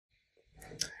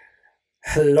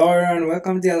Hello and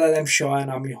welcome to the LLM show, and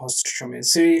I'm your host Shamin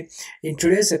Siri. In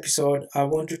today's episode, I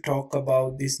want to talk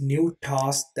about this new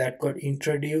task that got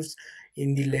introduced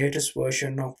in the latest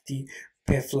version of the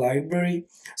PEFT library.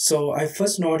 So I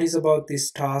first noticed about this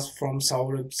task from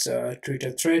Saurabh's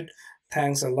Twitter thread.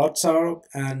 Thanks a lot, Saurabh.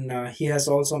 And he has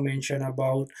also mentioned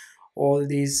about all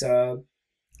these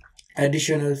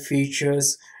additional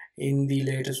features in the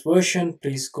latest version.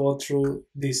 Please go through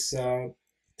this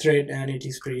thread, and it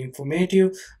is pretty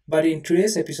informative. But in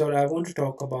today's episode, I want to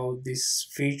talk about this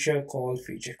feature called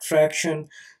feature extraction.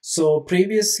 So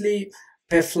previously,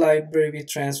 PEF library with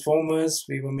transformers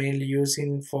we were mainly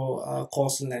using for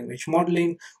causal language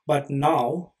modeling, but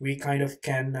now we kind of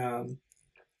can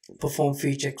perform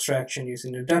feature extraction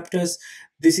using adapters.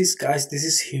 This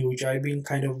is huge. I've been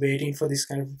kind of waiting for this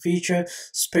kind of feature,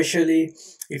 especially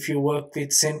if you work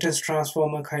with sentence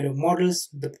transformer kind of models.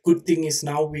 The good thing is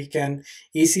now we can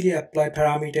easily apply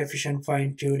parameter efficient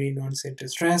fine tuning on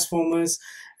sentence transformers,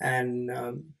 and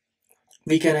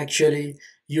we can actually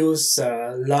use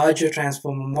larger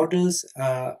transformer models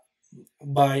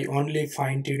by only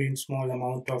fine tuning small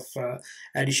amount of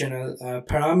additional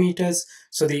parameters.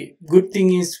 So the good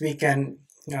thing is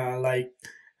like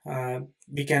uh,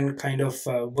 we can kind of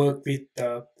work with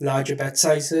larger batch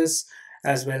sizes,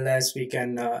 as well as we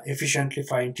can efficiently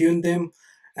fine tune them.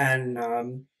 And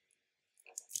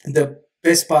the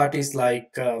best part is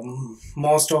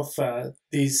most of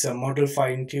these model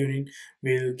fine tuning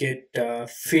will get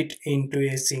fit into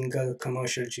a single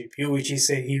commercial GPU, which is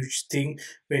a huge thing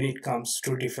when it comes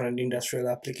to different industrial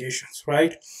applications,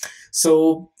 right?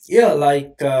 So yeah,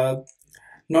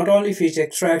 not only feature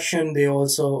extraction, they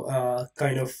also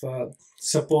kind of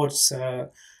supports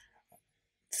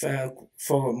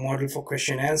for model for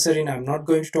question answering. I'm not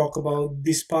going to talk about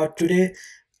this part today,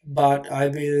 but I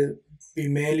will be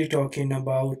mainly talking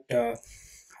about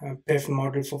PEF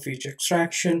model for feature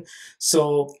extraction.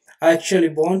 So I actually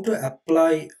want to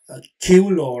apply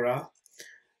QLORA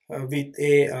with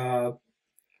a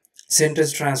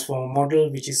sentence transform model,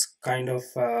 which is kind of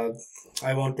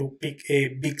I want to pick a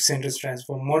big sentence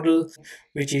transform model,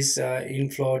 which is in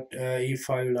float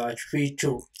E5 large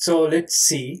V2. So let's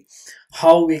see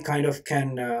how we kind of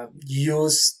can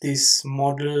use this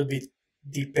model with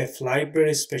the PEF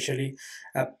library, especially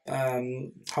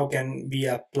how can we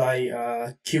apply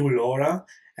QLORA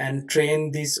and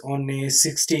train this on a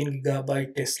 16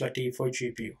 gigabyte Tesla T4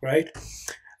 GPU, right?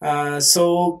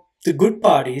 So the good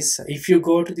part is if you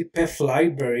go to the PEF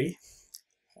library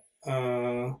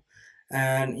uh,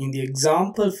 and in the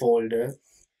example folder,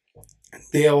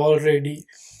 they already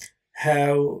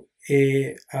have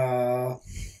a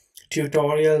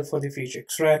tutorial for the feature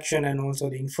extraction and also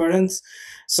the inference.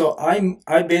 So I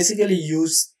basically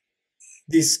use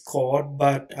this code,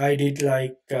 but I did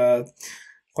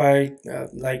quite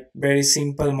like very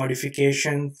simple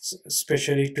modifications,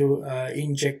 especially to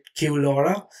inject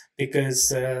QLORA,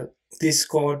 because this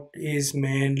code is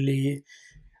mainly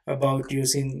about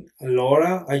using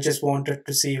LoRa. I just wanted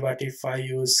to see what if I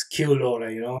use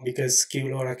QLORA, because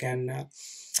QLORA can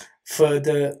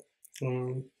further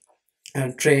um,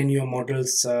 and train your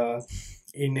models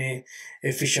in a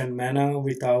efficient manner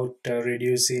without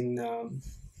reducing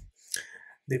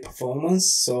the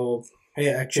performance. So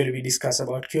yeah, actually we discuss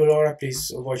about QLORA.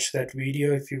 Please watch that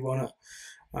video if you wanna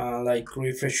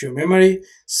refresh your memory.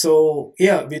 So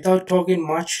yeah, without talking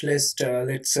much, let's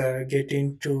get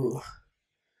into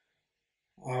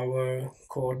our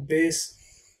code base.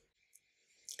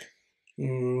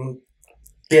 Mm,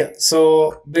 yeah,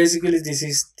 so basically this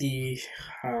is the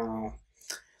uh,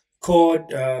 code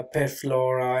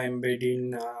PEFLORA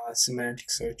embedding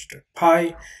semantic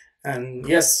search.py. And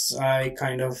yes, I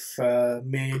kind of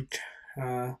made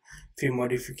few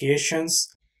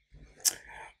modifications.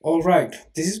 All right,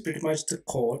 this is pretty much the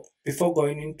code. Before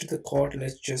going into the code,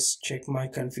 let's just check my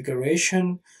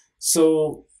configuration.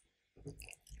 So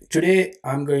today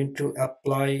I'm going to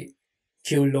apply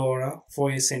QLORA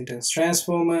for a sentence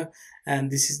transformer,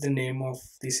 and this is the name of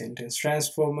the sentence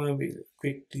transformer. We'll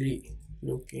quickly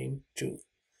look into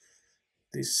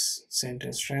this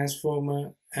sentence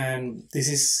transformer, and this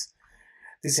is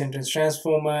the sentence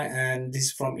transformer, and this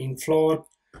is from infloat.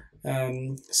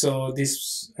 So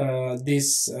this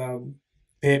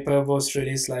paper was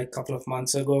released like a couple of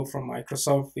months ago from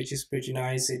Microsoft, which is pretty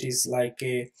nice. It is like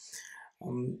a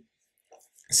um,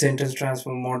 sentence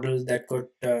transform model that got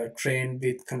trained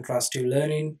with contrastive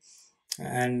learning,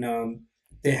 and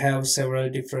they have several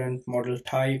different model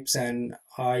types, and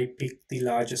I picked the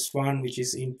largest one, which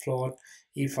is infloat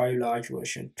E5 large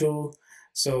version 2.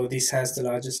 So this has the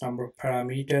largest number of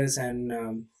parameters,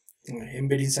 and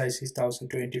embedding size is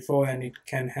 1024, and it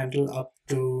can handle up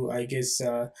to, I guess,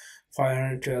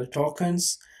 512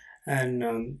 tokens.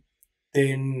 And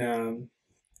then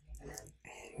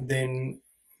then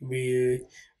we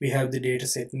we have the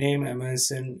dataset name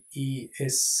Amazon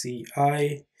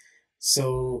ESCI.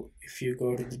 So if you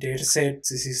go to the dataset,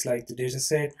 this is like the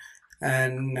dataset.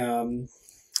 And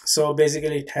so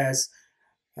basically it has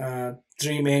uh,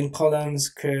 three main columns: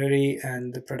 query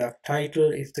and the product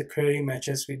title. If the query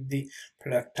matches with the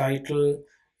product title,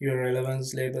 your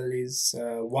relevance label is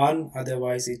 1,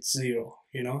 otherwise it's 0,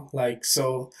 like.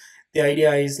 So the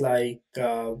idea is like,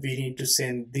 we need to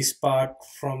send this part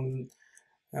from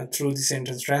through the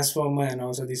sentence transformer, and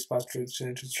also this part through the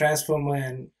sentence transformer,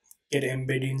 and get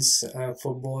embeddings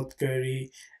for both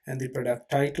query and the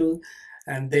product title.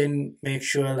 And then make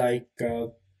sure like,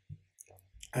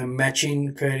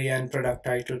 matching query and product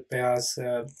title pairs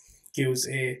gives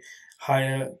a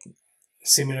higher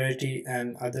similarity,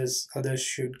 and others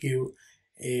should give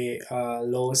a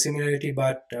lower similarity.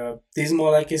 But this is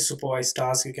more like a supervised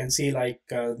task. You can see like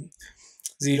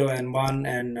 0 and 1,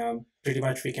 and pretty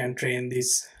much we can train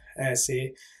this as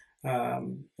a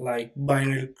like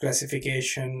binary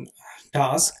classification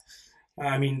task.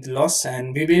 I mean the loss,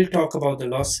 and we will talk about the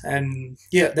loss. And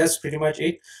yeah, that's pretty much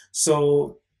it.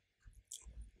 So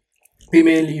we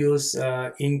mainly use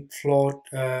infloat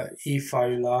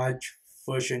E5 large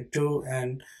version 2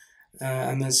 and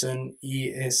Amazon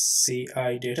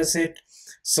ESCI dataset.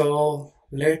 So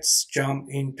let's jump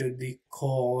into the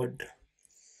code.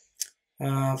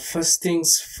 First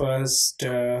things first,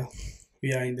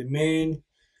 we are in the main.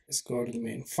 Let's go to the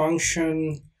main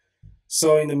function.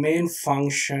 So in the main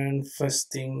function,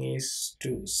 first thing is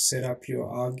to set up your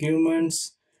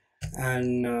arguments.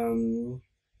 And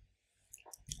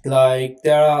like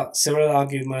there are several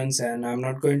arguments, and I'm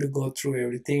not going to go through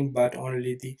everything but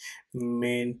only the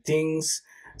main things.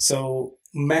 So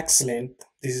max length,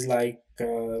 this is like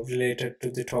related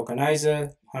to the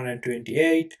tokenizer,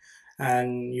 128.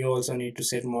 And you also need to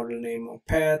set model name or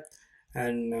path.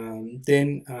 And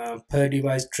then per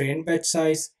device train batch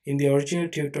size. In the original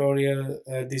tutorial,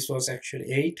 this was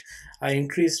actually 8. I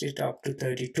increased it up to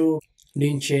 32.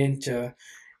 Didn't change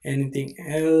anything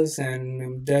else.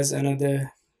 And there's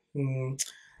another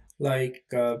like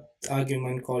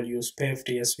argument called use PEFT.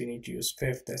 Yes, we need to use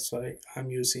PEFT, that's why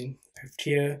I'm using PEFT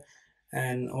here.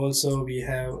 And also we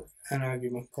have an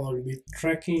argument called with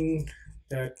tracking.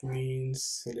 That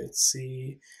means, let's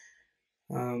see,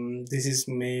 this is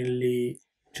mainly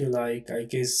to, like, I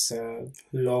guess,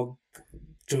 log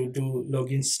to do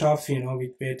login stuff,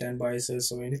 with pet and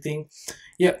biases or anything.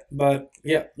 Yeah, but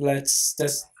yeah, let's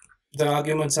that's the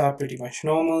arguments are pretty much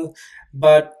normal.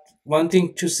 But one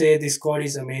thing to say, this code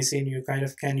is amazing. You kind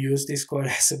of can use this code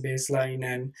as a baseline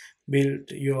and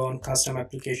build your own custom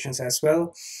applications as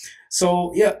well.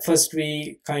 So yeah, first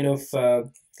we kind of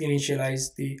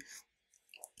initialize the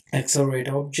accelerate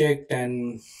object.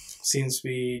 And since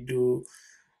we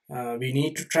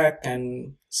need to track,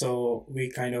 and so we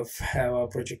kind of have our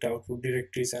project output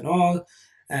directories and all.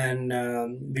 And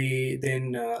we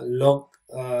then log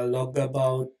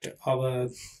about our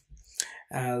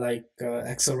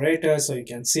accelerator. So you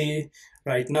can see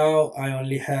right now I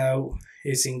only have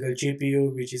a single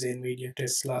GPU, which is NVIDIA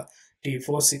Tesla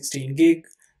T416 gig.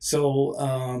 So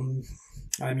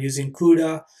I'm using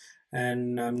CUDA,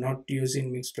 and I'm not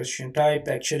using mixed precision type.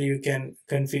 Actually, you can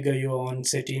configure your own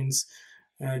settings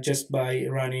just by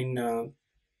running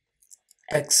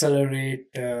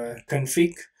accelerate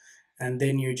config, and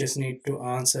then you just need to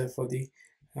answer for the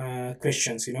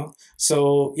questions.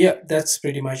 So yeah, that's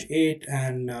pretty much it.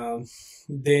 And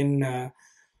then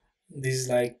this is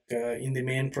like in the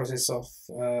main process of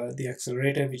the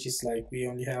accelerator, which is like we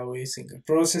only have a single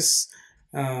process.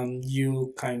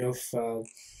 You kind of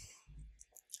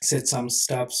set some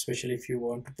stuff, especially if you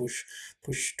want to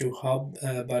push to hub,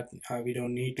 but we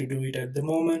don't need to do it at the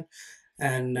moment.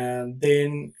 And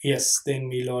then yes, then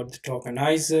we load the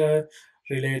tokenizer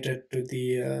related to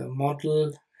the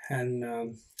model.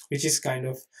 And which is kind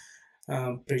of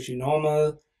pretty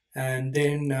normal. And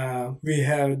then we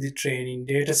have the training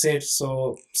data set.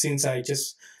 So since I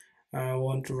just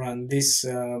want to run this,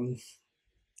 I'm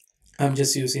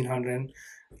just using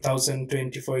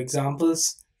 100,024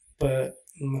 examples per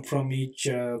from each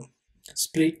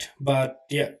split. But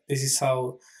yeah, this is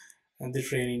how the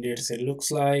training dataset looks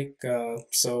like.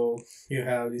 So you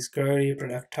have this query,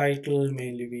 product title.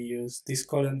 Mainly we use this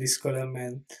column,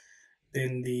 and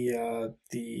then the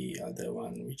other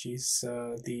one, which is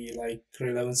the like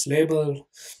relevance label.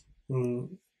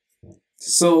 Mm,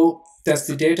 So that's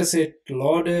the data set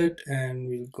loaded, and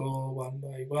we'll go one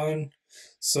by one.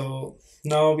 So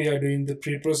now we are doing the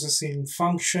pre-processing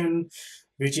function,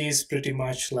 which is pretty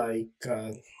much like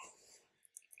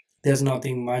there's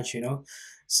nothing much,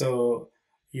 So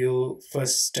you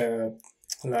first you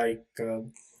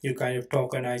kind of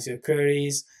tokenize your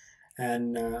queries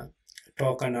and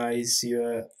tokenize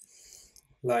your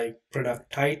like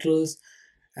product titles,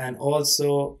 and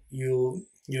also you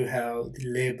have the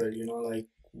label, like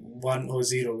 1 or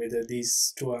 0, whether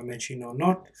these two are matching or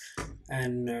not.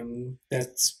 And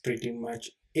that's pretty much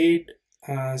it.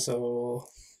 So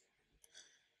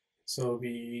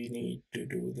we need to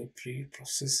do the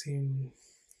pre-processing.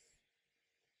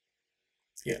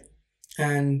 Yeah,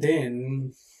 and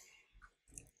then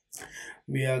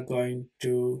we are going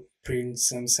to print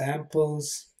some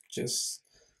samples, just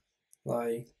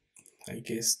like, I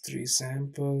guess, 3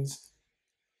 samples.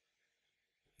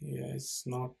 Yeah, it's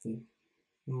not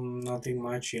nothing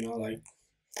much, like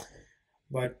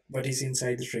what is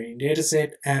inside the training data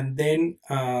set. And then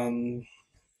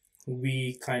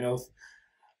we kind of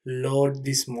load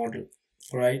this model,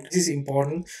 right? This is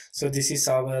important. So this is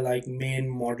our like main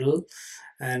model,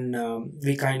 and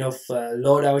we kind of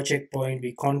load our checkpoint,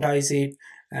 we quantize it,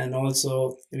 and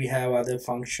also we have other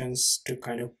functions to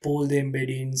kind of pull the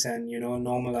embeddings and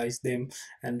normalize them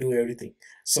and do everything.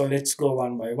 So let's go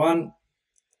one by one.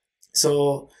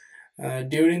 So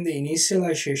during the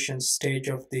initialization stage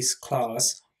of this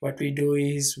class, what we do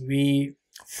is we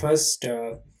first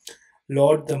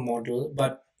load the model,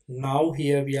 but now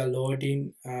here we are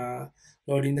loading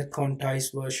the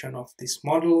quantized version of this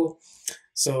model.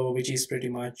 So which is pretty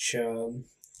much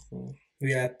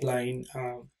we are applying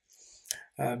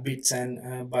bits and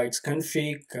bytes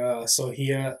config. So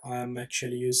here I'm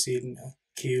actually using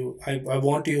I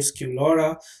want to use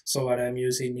QLORA. So what I'm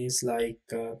using is like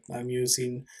I'm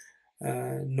using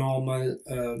normal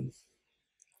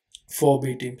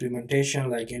 4-bit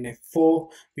implementation like NF4.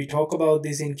 We talk about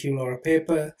this in QLORA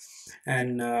paper.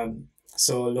 And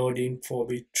so loading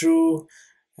 4-bit true,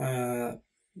 uh,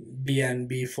 B and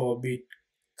B 4-bit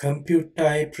compute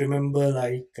type. Remember,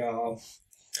 like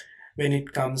when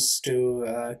it comes to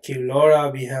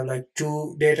QLORA, we have like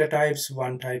two data types.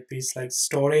 One type is like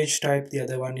storage type, the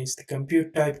other one is the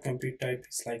compute type. Compute type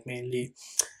is like mainly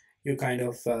you kind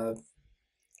of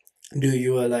do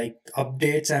your like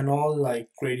updates and all, like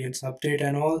gradients update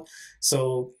and all.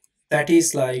 So that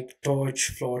is like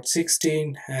torch float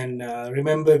 16. And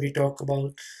remember we talk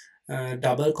about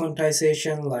double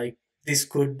quantization. Like this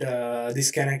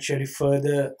can actually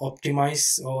further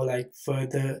optimize or like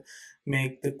further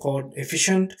make the code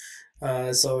efficient.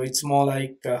 So it's more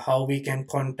like how we can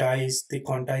quantize the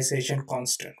quantization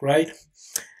constant, right?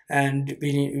 And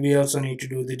we also need to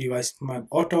do the device map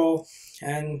auto,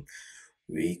 and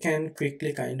we can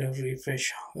quickly kind of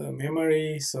refresh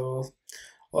memory. So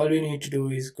all we need to do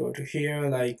is go to here,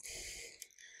 like,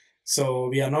 so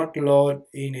we are not load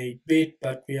in 8-bit,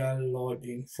 but we are load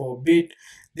in 4-bit.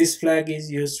 This flag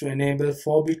is used to enable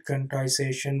 4-bit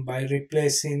quantization by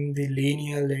replacing the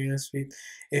linear layers with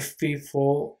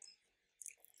FP4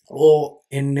 or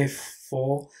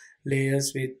NF4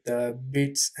 layers with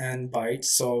bits and bytes.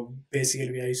 So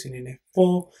basically we are using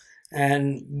NF4,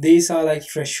 and these are like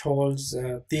thresholds.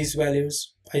 These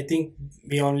values, I think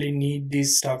we only need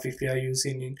this stuff if we are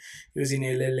using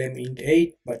LLM int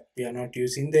 8, but we are not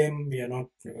using them. We are not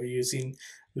using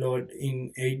load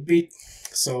in 8-bit,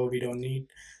 so we don't need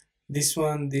this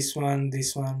one, this one,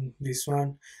 this one, this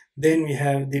one. Then we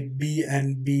have the B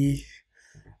and B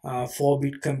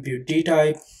 4-bit compute D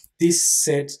type. This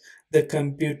sets the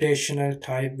computational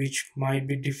type, which might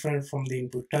be different from the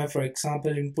input type. For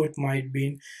example, input might be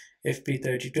in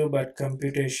FP32, but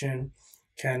computation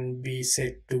can be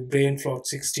set to brain float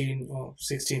 16 or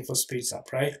 16 for speeds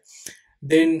up, right?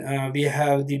 Then we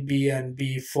have the B and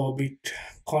B 4-bit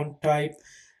quant type.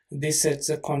 This sets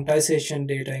the quantization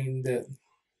data in the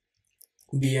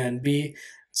B and B,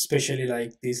 especially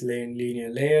like these linear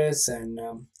layers. And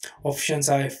options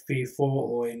are FP4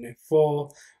 or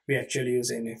NF4. We actually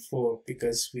use NF4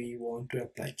 because we want to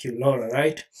apply QLORA,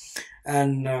 right?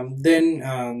 And then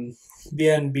B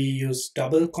and B use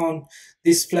double con.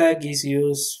 This flag is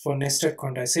used for nested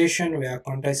quantization, where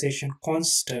quantization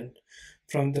constant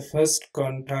from the first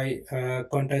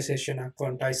quantization are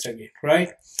quantized again,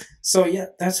 right? So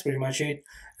yeah, that's pretty much it.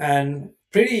 And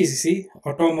pretty easy.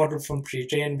 Auto model from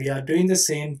pre-train, we are doing the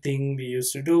same thing we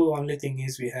used to do. Only thing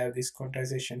is we have this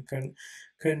quantization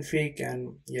config,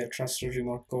 and yeah, trusted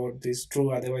remote code is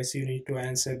true, otherwise you need to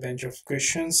answer a bunch of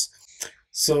questions.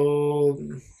 So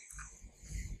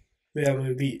where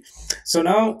will be. So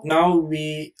now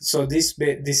we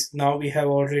have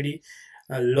already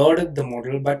loaded the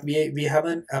model, but we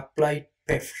haven't applied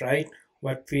PEFT, right?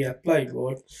 What we applied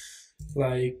was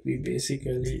like we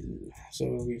basically, so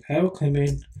we have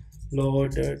comment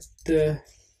loaded the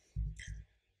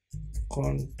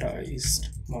quantized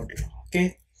model,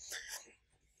 okay.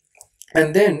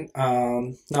 And then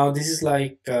now this is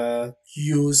like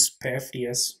use PEFT.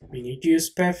 Yes, we need to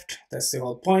use PEFT, that's the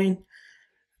whole point.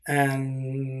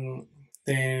 And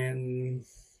then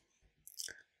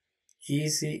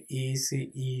easy,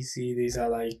 these are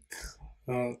like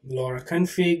LoRa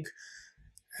config.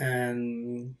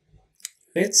 And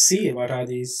let's see what are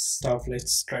these stuff.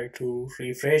 Let's try to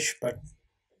refresh, but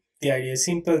the idea is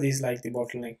simple. This is like the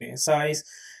bottleneck size,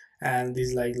 and this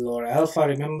is like LoRa alpha,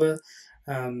 remember.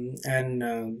 And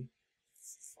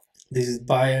This is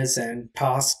bias and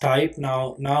task type.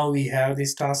 Now we have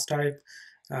this task type,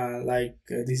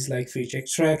 this is like feature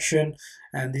extraction,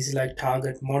 and this is like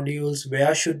target modules.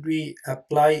 Where should we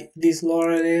apply these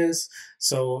LoRa layers?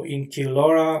 So in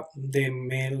QLORA they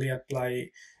mainly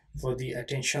apply for the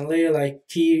attention layer, like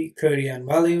key, query, and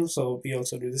value. So we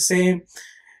also do the same.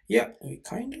 Yeah, we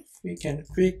can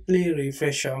quickly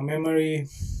refresh our memory.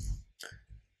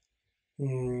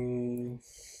 Hmm.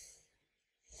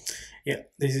 Yeah,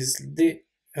 this is the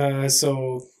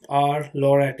so our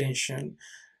LoRa attention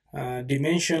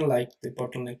dimension, like the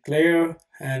bottleneck layer.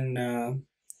 And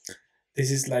this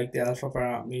is like the alpha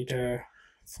parameter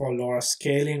for LoRa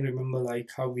scaling. Remember like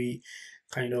how we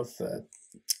kind of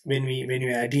when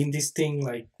we add in this thing,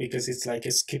 like because it's like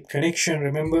a skip connection,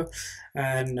 remember.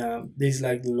 And this is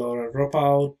like the LoRa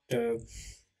dropout. I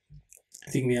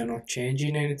think we are not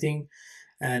changing anything.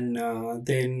 And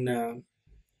then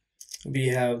we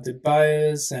have the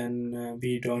bias, and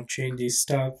we don't change this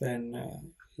stuff. And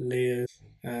layers.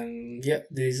 And yeah,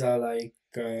 these are like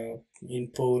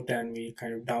input, and we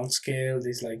kind of downscale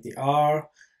this like the R,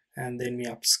 and then we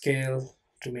upscale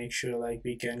to make sure like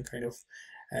we can kind of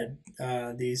add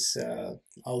these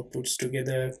outputs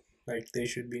together, like they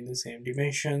should be in the same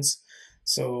dimensions.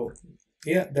 So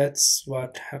yeah, that's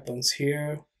what happens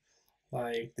here.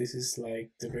 Like this is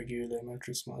like the regular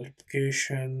matrix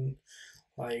multiplication,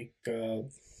 like the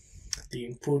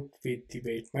input with the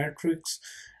weight matrix.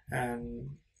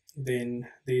 And then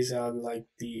these are like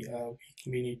the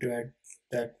we need to add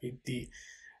that with the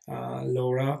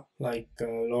LoRa, like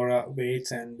LoRa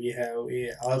weights, and we have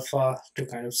a alpha to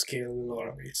kind of scale the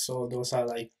LoRa weights. So those are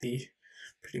like the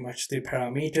pretty much the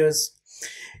parameters.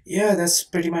 Yeah, that's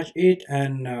pretty much it.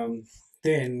 And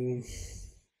then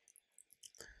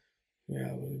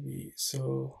yeah, will be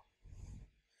so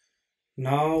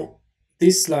now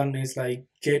this one is like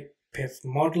get PEF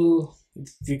model.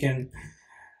 You can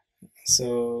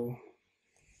so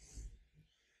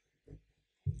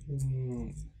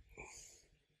mm,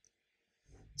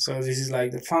 so this is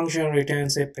like the function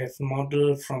returns a PEF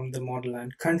model from the model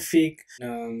and config.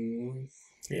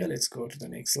 Yeah, let's go to the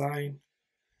next line.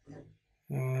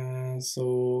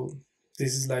 So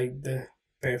this is like the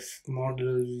PEF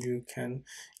model. You can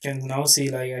now see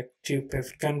like active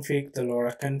PEF config, the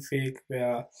LoRa config,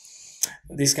 where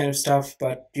this kind of stuff.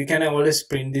 But you can always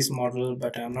print this model,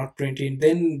 but I'm not printing.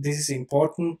 Then this is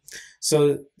important.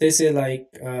 So they say like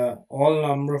all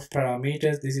number of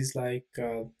parameters. This is like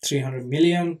 300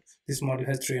 million. This model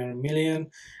has 300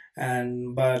 million.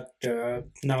 And but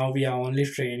now we are only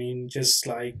training just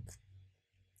like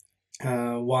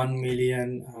 1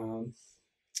 million,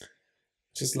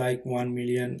 just like 1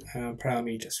 million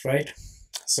parameters, right?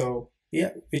 So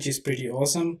yeah, which is pretty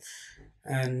awesome.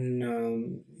 And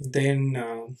then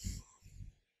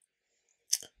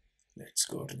let's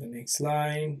go to the next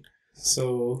line.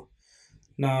 So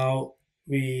now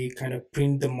we kind of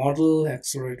print the model,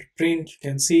 accelerated print. You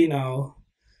can see now,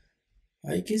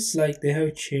 I guess like they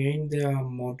have changed their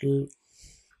model,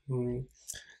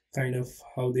 kind of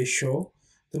how they show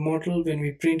the model when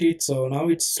we print it. So now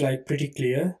it's like pretty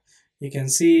clear. You can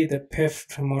see the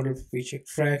PEFT model feature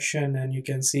fraction, and you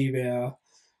can see where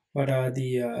what are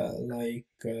the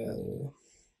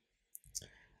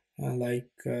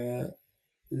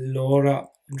LoRa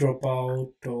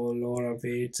dropout or LoRa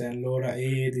weights, and LoRa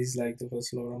A. This is like the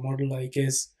first LoRa model, I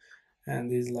guess. And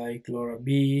this is like LoRa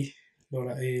B,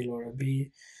 LoRa A, LoRa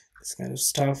B, this kind of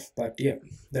stuff. But yeah,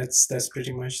 that's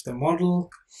pretty much the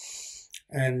model.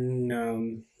 And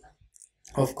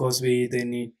of course we then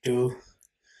need to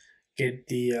get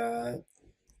the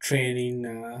training.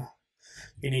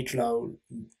 We need to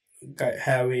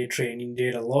have a training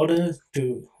data loader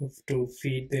to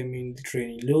feed them in the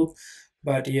training loop.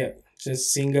 But yeah,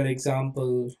 just single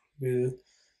example will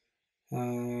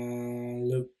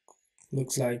look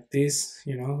looks like this,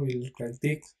 will look like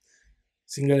this.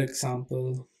 Single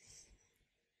example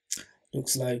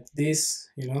looks like this.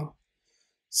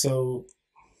 So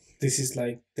this is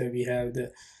like we have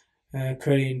the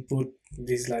query input.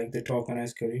 This is like the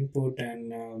tokenized query input,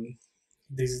 and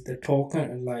this is the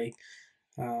token, like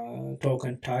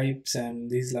token types, and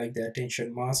this is like the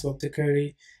attention mask of the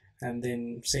query. And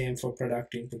then same for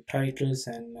product input titles,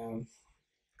 and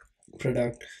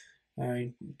product uh,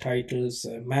 titles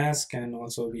mask, and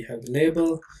also we have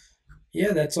label.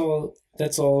 Yeah, that's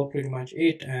all pretty much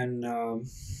it. And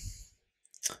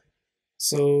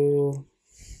so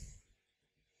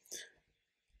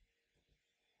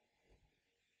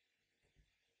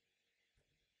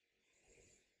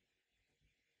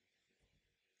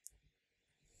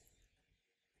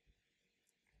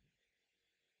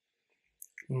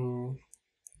mm,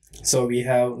 so we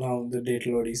have now the data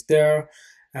load is there,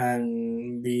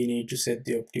 and we need to set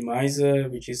the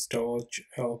optimizer, which is torch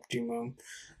optimum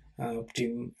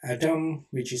optim atom,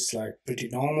 which is like pretty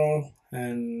normal.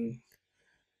 And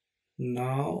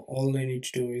now all I need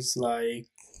to do is like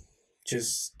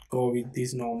just go with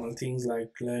these normal things like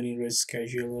learning rate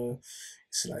scheduler,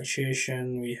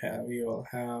 initialization. We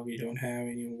don't have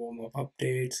any warm-up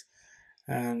updates.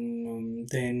 And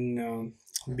then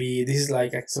this is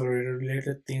like accelerator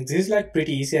related things. This is like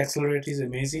pretty easy. Accelerator is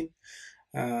amazing.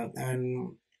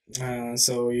 And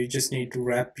so you just need to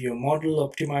wrap your model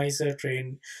optimizer,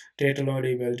 train data load,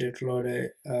 eval data load,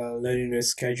 learning rate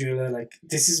scheduler. Like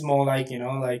this is more like,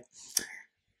 like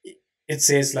it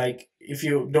says like if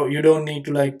you don't need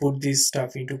to like put this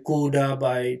stuff into CUDA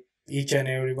by each and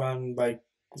everyone by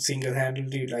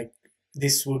single-handedly. Like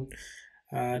this would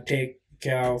take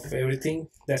care of everything.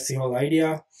 That's the whole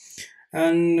idea.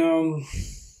 And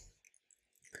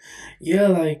yeah,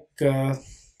 like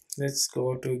let's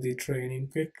go to the training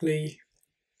quickly.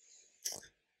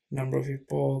 Number of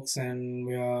epochs, and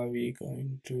where are we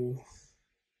going to?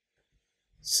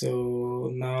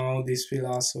 So now this will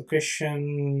ask a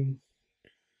question.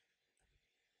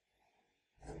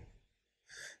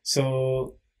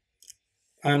 So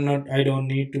I don't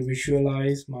need to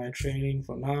visualize my training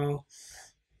for now,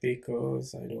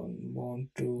 because I don't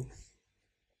want to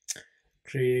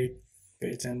create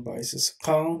patent biases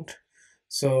account.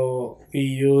 So we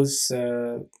use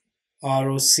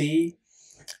ROC.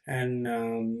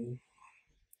 And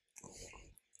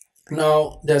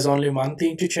now there's only one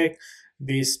thing to check.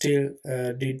 We still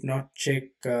did not check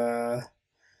the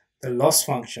loss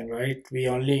function, right? We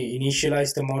only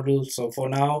initialize the model. So for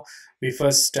now we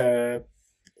first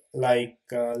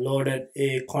loaded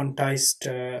a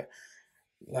quantized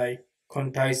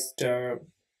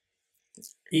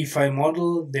E5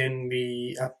 model, then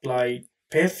we applied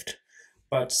PEFT,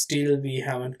 but still we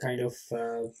haven't kind of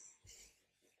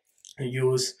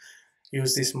use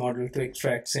use this model to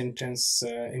extract sentence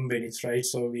embeddings, right?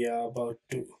 So we are about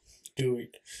to do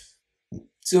it.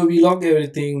 So we log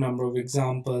everything, number of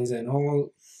examples and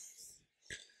all,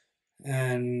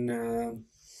 and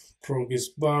progress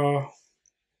bar.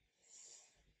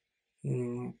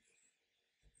 Mm,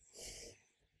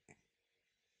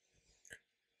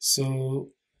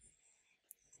 so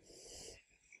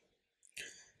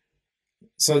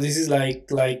this is like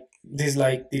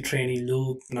the training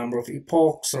loop, number of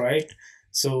epochs, right?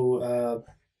 So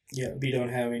yeah, we don't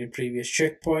have any previous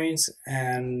checkpoints.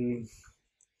 And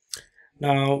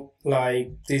now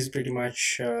like this pretty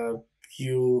much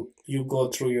you go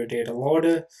through your data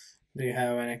loader. They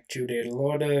have an active data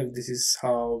loader. This is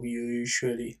how you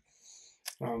usually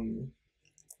um,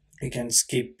 you can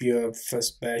skip your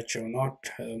first batch or not.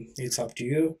 It's up to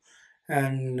you.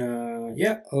 And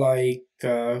yeah, like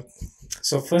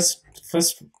so first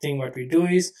thing what we do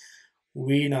is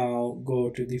we now go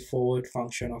to the forward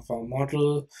function of our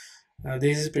model.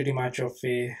 This is pretty much of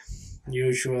a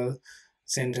usual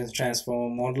sentence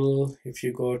transform model. If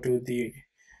you go to the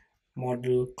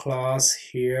model class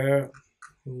here,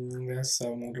 where's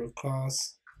our model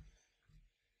class?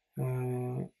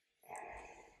 uh,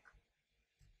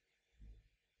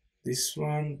 this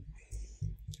one.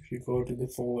 If you go to the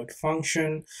forward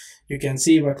function, you can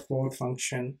see what forward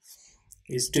function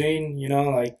is doing.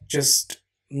 Like just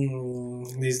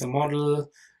this is the model.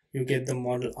 You get the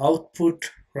model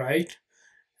output, right?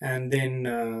 And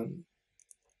then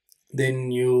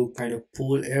you kind of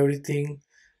pull everything.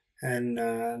 And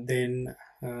then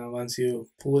once you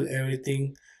pull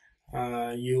everything,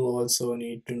 you also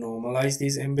need to normalize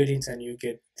these embeddings, and you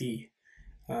get the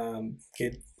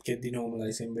get the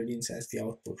normalized embeddings as the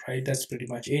output, right? That's pretty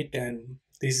much it. And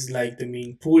this is like the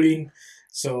mean pooling.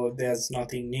 So there's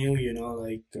nothing new.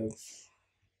 Like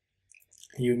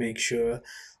you make sure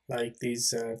like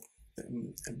these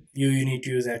you need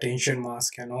to use attention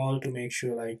mask and all to make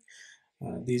sure like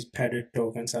these padded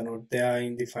tokens are not there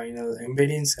in the final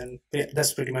embeddings, and yeah,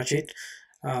 that's pretty much it.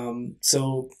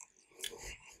 So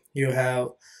you have,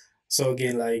 so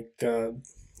again like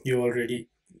you already,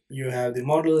 you have the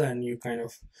model and you kind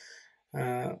of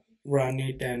uh, run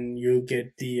it and you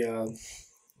get the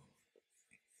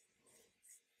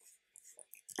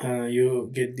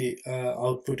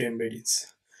output embeddings.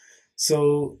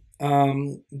 So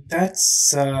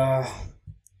that's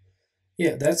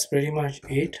yeah, that's pretty much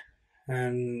it.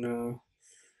 And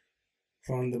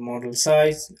from the model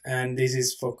size, and this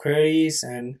is for queries,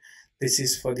 and this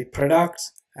is for the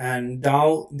products, and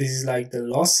now this is like the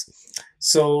loss.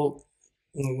 So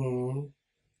mm,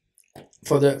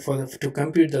 for the to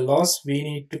compute the loss, we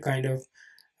need to kind of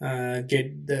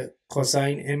get the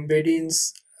cosine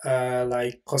embeddings,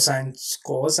 like cosine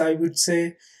scores, I would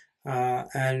say,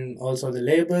 and also the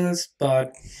labels.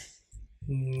 But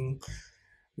mm,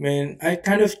 when I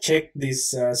kind of check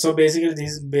this, so basically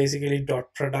this is basically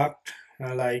dot product,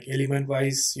 like element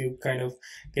wise you kind of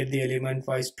get the element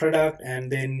wise product,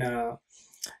 and then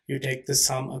you take the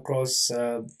sum across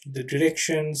the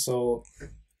direction. So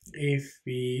if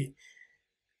we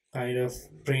kind of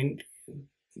print,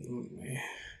 mm,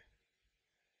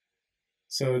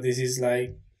 so this is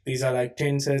like, these are like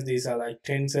tensors, these are like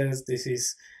tensors, this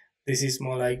is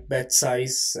more like batch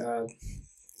size.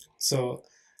 So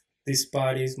this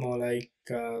part is more like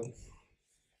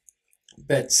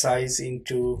batch size uh,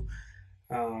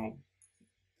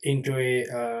 into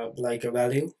a like a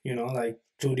value, like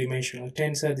two-dimensional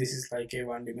tensor. This is like a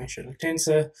one-dimensional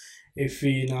tensor. If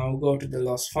we now go to the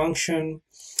loss function,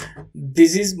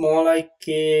 this is more like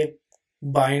a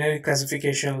binary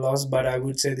classification loss, but I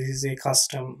would say this is a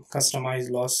customized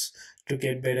loss to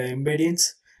get better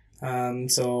embeddings.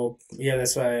 So yeah,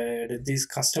 that's why I added this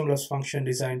custom loss function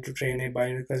designed to train a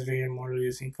binary classification model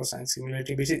using cosine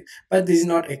similarity, but this is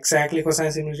not exactly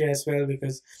cosine similarity as well,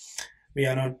 because we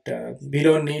are not we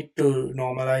don't need to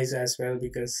normalize as well,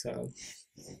 because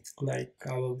like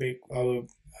our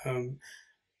um,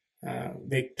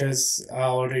 vectors are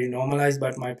already normalized.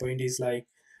 But my point is like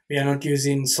we are not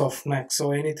using softmax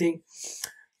or anything.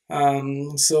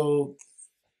 So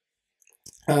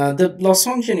the loss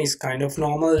function is kind of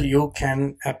normal. You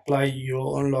can apply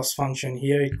your own loss function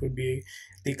here. It could be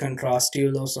the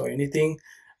contrastive loss or anything,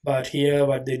 but here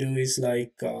what they do is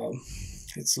like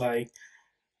it's like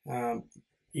um,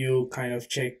 you kind of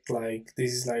check like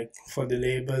this is like for the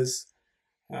labels,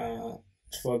 uh,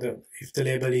 for the, if the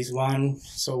label is 1,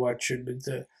 so what should be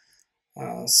the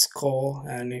score,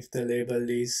 and if the label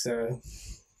is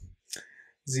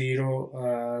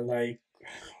 0, like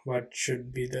what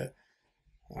should be the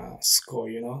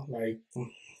score, like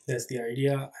that's the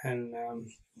idea. And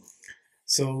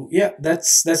so yeah,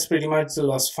 that's pretty much the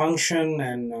loss function.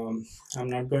 And I'm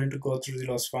not going to go through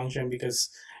the loss function because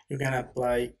you can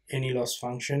apply any loss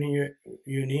function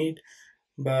you need.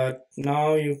 But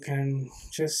now you can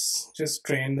just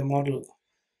train the model.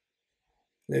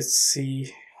 Let's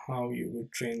see how you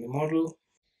would train the model.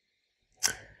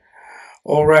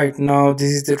 All right, now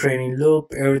this is the training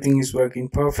loop. Everything is working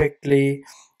perfectly.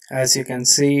 As you can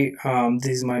see,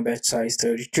 this is my batch size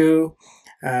 32,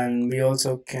 and we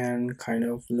also can kind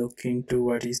of look into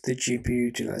what is the GPU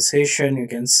utilization. You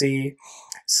can see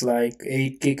it's like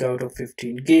 8 gig out of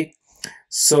 15 gig.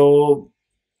 So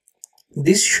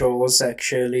this shows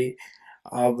actually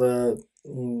our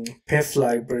PEF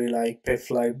library. Like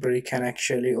PEF library can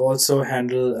actually also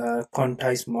handle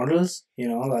quantized models,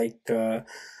 like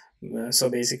so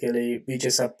basically we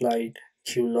just applied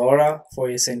QLORA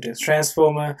for a sentence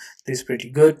transformer. This is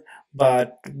pretty good,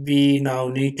 but we now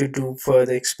need to do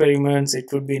further experiments. It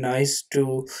would be nice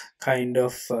to kind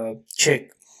of check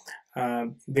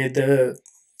whether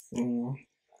mm,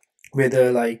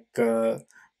 like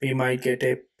we might get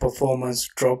a performance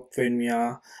drop when we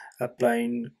are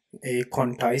applying a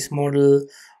quantized model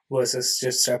versus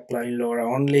just applying LoRa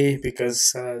only,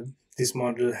 because this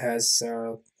model has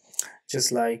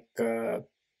just like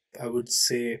I would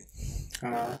say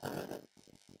uh,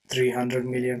 300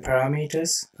 million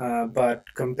parameters, but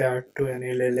compared to an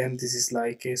LLM, this is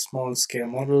like a small scale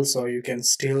model, so you can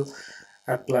still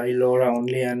apply LoRa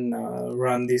only and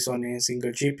run this on a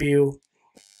single GPU.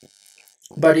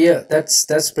 But yeah,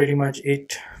 that's pretty much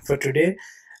it for today.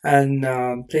 And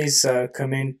please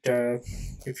comment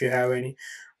if you have any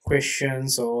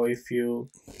questions, or if you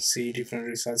see different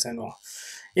results and all.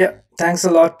 Yeah, thanks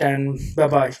a lot, and bye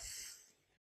bye.